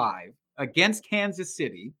 245 against Kansas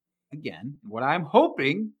City? Again, what I'm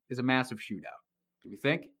hoping is a massive shootout. Do we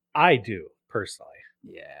think? I do, personally.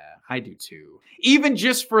 Yeah, I do too. Even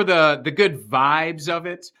just for the good vibes of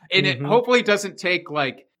it. And it hopefully doesn't take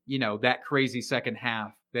like, that crazy second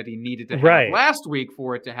half that he needed to have last week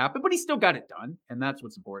for it to happen, but he still got it done. And that's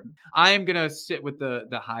what's important. I am going to sit with the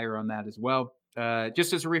higher on that as well.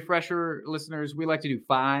 Just as a refresher, listeners, we like to do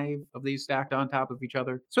 5 of these stacked on top of each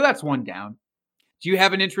other. So that's 1 down. Do you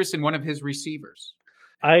have an interest in one of his receivers?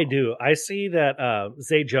 I do. I see that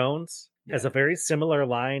Zay Jones has a very similar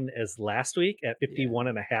line as last week at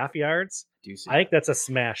 51.5 yards. I think that's a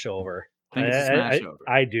smash over. I think it's a smash over.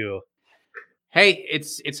 I do. Hey,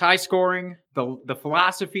 it's high scoring. The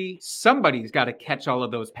philosophy, somebody's got to catch all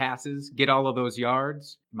of those passes, get all of those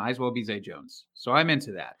yards. Might as well be Zay Jones. So I'm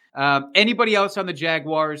into that. Anybody else on the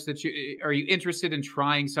Jaguars are you interested in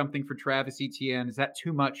trying something for Travis Etienne? Is that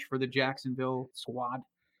too much for the Jacksonville squad?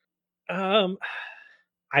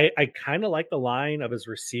 I kind of like the line of his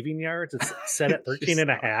receiving yards. It's set at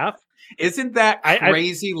 13.5. Isn't that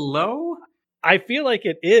crazy low? I feel like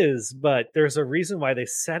it is, but there's a reason why they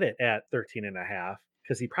set it at 13.5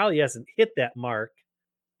 because he probably hasn't hit that mark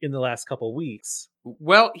in the last couple weeks.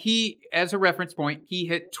 Well, as a reference point, he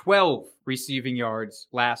hit 12 receiving yards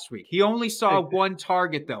last week. He only saw 1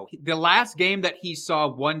 target, though. The last game that he saw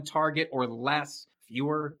 1 target or less,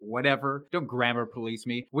 fewer, whatever, don't grammar police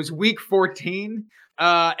me, was week 14.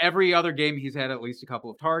 Every other game, he's had at least a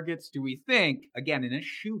couple of targets. Do we think, again, in a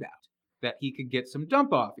shootout, that he could get some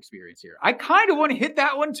dump-off experience here? I kind of want to hit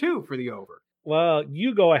that one, too, for the over. Well,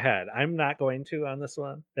 you go ahead. I'm not going to on this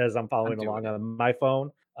one, as I'm following along on my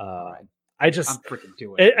phone. Right. I'm freaking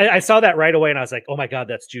doing it. I saw that right away, and I was like, oh, my God,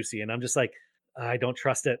 that's juicy. And I'm just like, I don't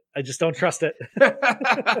trust it. I just don't trust it.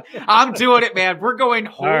 I'm doing it, man. We're going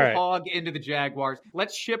whole hog into the Jaguars.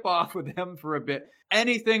 Let's ship off with them for a bit.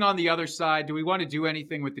 Anything on the other side? Do we want to do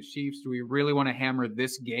anything with the Chiefs? Do we really want to hammer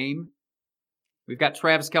this game? We've got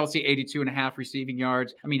Travis Kelce, 82.5 receiving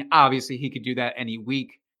yards. I mean, obviously he could do that any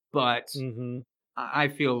week, but I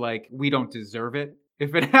feel like we don't deserve it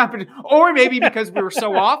if it happened. Or maybe because we were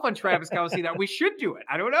so off on Travis Kelce that we should do it.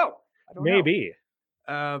 I don't know. Maybe.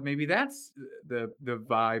 Maybe that's the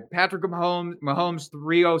vibe. Patrick Mahomes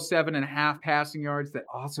 307.5 passing yards. That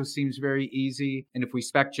also seems very easy. And if we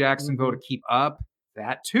expect Jacksonville to keep up,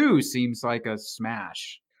 that too seems like a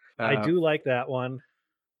smash. I do like that one.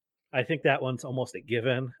 I think that one's almost a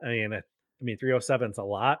given. I mean, 307's a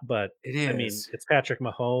lot, but it is. I mean, it's Patrick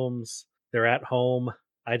Mahomes. They're at home.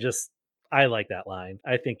 I like that line.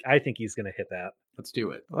 I think he's going to hit that. Let's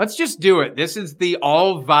do it. Let's just do it. This is the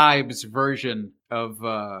all vibes version of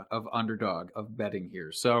underdog of betting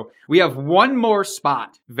here. So we have one more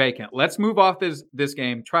spot vacant. Let's move off this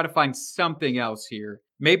game. Try to find something else here.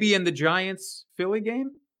 Maybe in the Giants Philly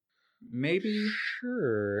game. Maybe.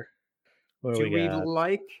 Sure. What do we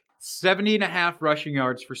like 70.5 rushing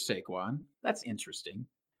yards for Saquon? That's interesting.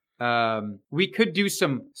 We could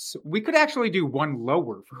actually do one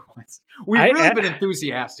lower for once. We've really been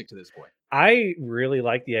enthusiastic to this point. I really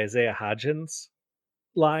like the Isaiah Hodgins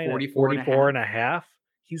line 44.5.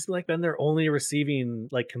 He's been their only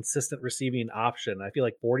consistent receiving option. I feel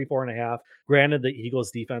like 44.5. Granted, the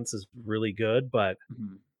Eagles defense is really good, but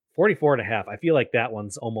 44.5. I feel like that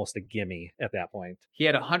one's almost a gimme at that point. He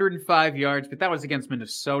had 105 yards, but that was against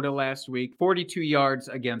Minnesota last week. 42 yards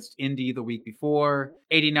against Indy the week before.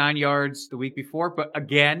 89 yards the week before. But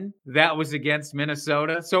again, that was against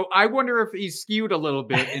Minnesota. So I wonder if he's skewed a little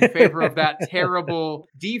bit in favor of that terrible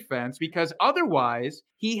defense, because otherwise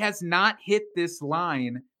he has not hit this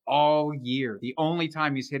line all year. The only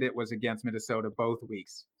time he's hit it was against Minnesota both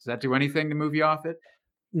weeks. Does that do anything to move you off it?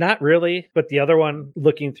 Not really, but the other one,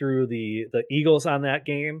 looking through the Eagles on that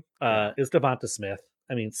game, is Devonta Smith.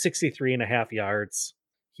 I mean, 63.5 yards.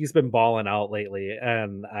 He's been balling out lately,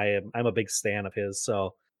 and I'm a big stan of his,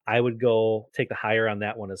 so I would go take the higher on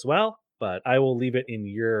that one as well, but I will leave it in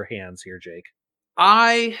your hands here, Jake.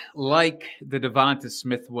 I like the Devonta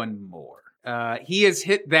Smith one more. He has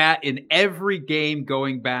hit that in every game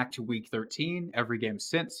going back to week 13. Every game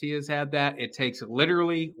since he has had that. It takes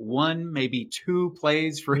literally 1, maybe 2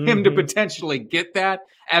 plays for him to potentially get that.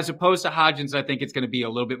 As opposed to Hodgins, I think it's going to be a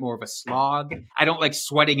little bit more of a slog. I don't like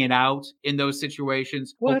sweating it out in those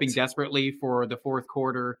situations, hoping desperately for the fourth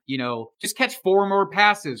quarter. Just catch 4 more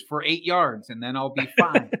passes for 8 yards and then I'll be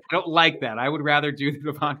fine. I don't like that. I would rather do the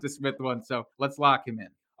Devonta Smith one. So let's lock him in.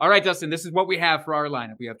 All right, Dustin, this is what we have for our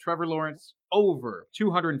lineup. We have Trevor Lawrence over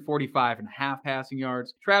 245.5 passing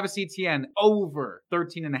yards. Travis Etienne over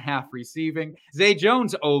 13.5 receiving. Zay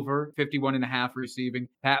Jones over 51.5 receiving.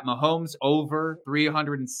 Pat Mahomes over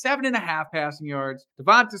 307.5 passing yards.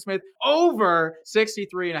 Devonta Smith over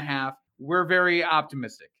 63.5. We're very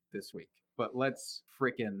optimistic this week, but let's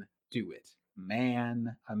freaking do it. Man,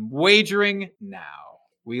 I'm wagering now.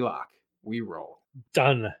 We lock. We roll.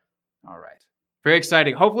 Done. All right. Very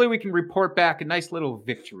exciting. Hopefully we can report back a nice little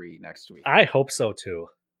victory next week. I hope so too.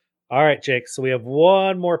 All right, Jake. So we have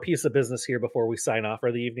one more piece of business here before we sign off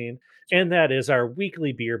for the evening, and that is our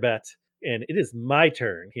weekly beer bet. And it is my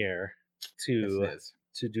turn here to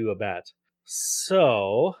do a bet.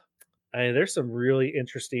 So there's some really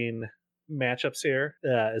interesting matchups here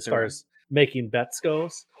as far as making bets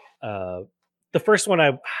goes. The first one, I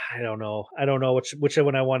don't know. I don't know which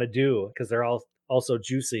one I want to do because they're all also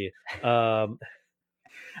juicy.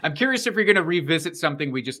 I'm curious if you're going to revisit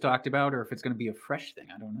something we just talked about, or if it's going to be a fresh thing.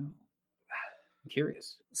 I don't know. I'm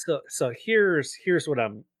curious. So here's what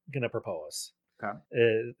I'm going to propose. Okay.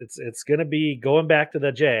 It's going to be going back to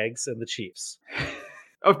the Jags and the Chiefs.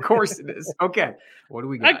 Of course it is. Okay. What do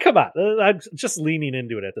we got? Come on. I'm just leaning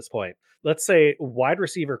into it at this point. Let's say wide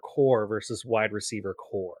receiver core versus wide receiver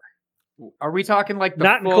core. Are we talking like the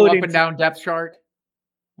Not full up including and down depth chart?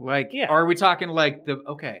 Like, yeah. Or are we talking like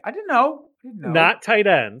I didn't know. Not tight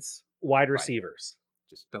ends, wide receivers.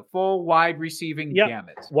 Just the full wide receiving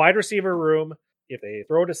gamut. Wide receiver room. If they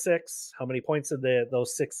throw to 6, how many points did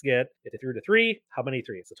those 6 get? If they threw to 3, how many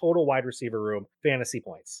 3? It's a total wide receiver room, fantasy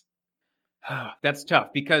points. That's tough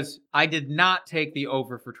because I did not take the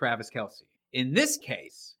over for Travis Kelce. In this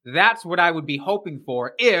case, that's what I would be hoping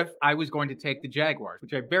for if I was going to take the Jaguars,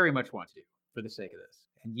 which I very much want to do for the sake of this.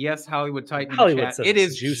 And yes, Hollywood Titan in the chat, it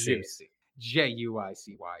is juicy. Juicy.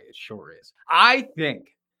 It sure is. I think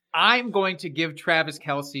I'm going to give Travis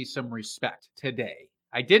Kelce some respect today.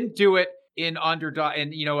 I didn't do it in underdog,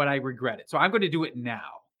 and you know what? I regret it. So I'm going to do it now.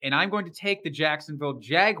 And I'm going to take the Jacksonville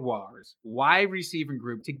Jaguars wide receiving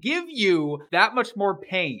group to give you that much more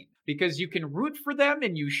pain because you can root for them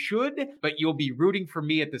and you should, but you'll be rooting for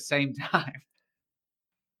me at the same time.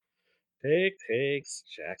 Takes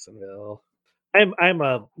Jacksonville. I'm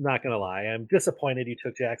not gonna lie. I'm disappointed you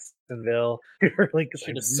took Jacksonville.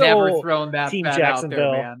 Should have never thrown that team bet Jacksonville.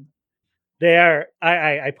 out there, man. They are.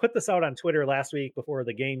 I put this out on Twitter last week before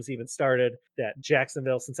the games even started. That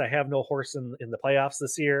Jacksonville, since I have no horse in the playoffs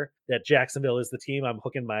this year, that Jacksonville is the team I'm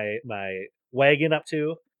hooking my wagon up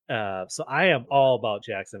to. So I am all about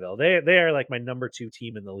Jacksonville. They are like my number 2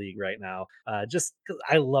 team in the league right now. Just because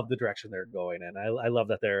I love the direction they're going in. I love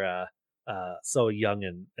that they're so young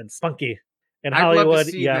and spunky. And Hollywood,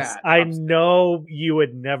 yes, I know you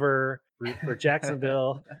would never root for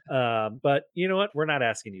Jacksonville, but you know what? We're not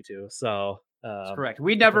asking you to. So that's correct.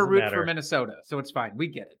 We never root for Minnesota, so it's fine. We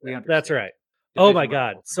get it. We understand. That's right. Oh my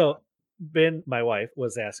God! So Ben, my wife,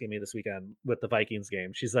 was asking me this weekend with the Vikings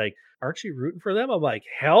game. She's like, "Aren't you rooting for them?" I'm like,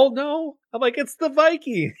 "Hell no!" I'm like, "It's the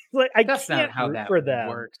Vikings." Like, That's can't not how root that for them.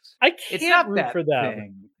 works. I can't root for them.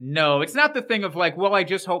 Thing. No, it's not the thing of like, well, I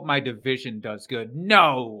just hope my division does good.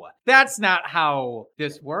 No, that's not how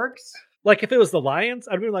this works. Like if it was the Lions,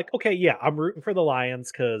 I'd be like, okay, yeah, I'm rooting for the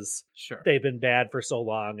Lions because they've been bad for so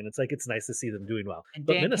long, and it's nice to see them doing well. And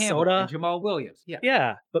but Dan Minnesota, Campbell and Jamal Williams,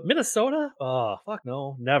 yeah, but Minnesota, oh fuck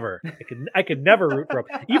no, never. I could never root for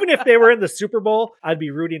them. Even if they were in the Super Bowl, I'd be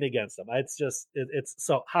rooting against them. It's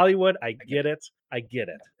so Hollywood. I get it.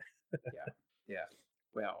 Yeah.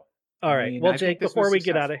 Well, All I right. mean, Well, I think Jake, this before was we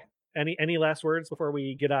get out of successful. any last words before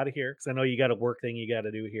we get out of here? Because I know you got a work thing you got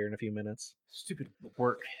to do here in a few minutes. Stupid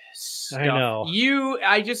work stuff. I know.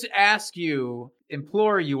 I just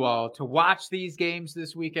implore you all to watch these games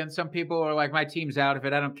this weekend. Some people are like, my team's out of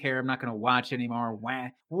it. I don't care. I'm not going to watch anymore. Wah.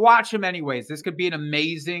 Watch them anyways. This could be an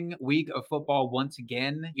amazing week of football once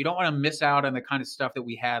again. You don't want to miss out on the kind of stuff that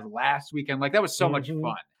we had last weekend. Like, that was so much Mhm.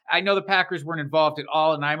 fun. I know the Packers weren't involved at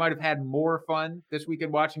all, and I might have had more fun this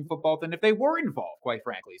weekend watching football than if they were involved, quite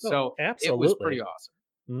frankly. Oh, So it was pretty awesome.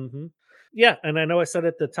 Mm-hmm. Yeah, and I know I said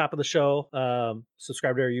at the top of the show,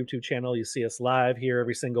 subscribe to our YouTube channel. You see us live here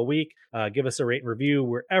every single week. Give us a rate and review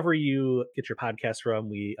wherever you get your podcast from.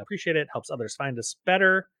 We appreciate it. Helps others find us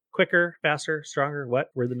better, quicker, faster, stronger. What?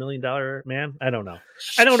 We're the $1 million man? I don't know.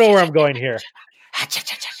 I don't know where I'm going here.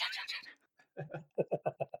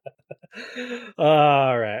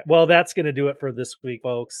 All right. Well, that's going to do it for this week,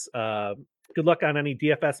 folks. Good luck on any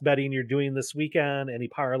DFS betting you're doing this weekend, any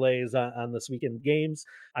parlays on this weekend games.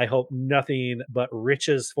 I hope nothing but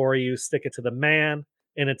riches for you. Stick it to the man.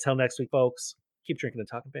 And until next week, folks, keep drinking and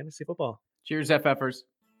talking fantasy football. Cheers, FFers.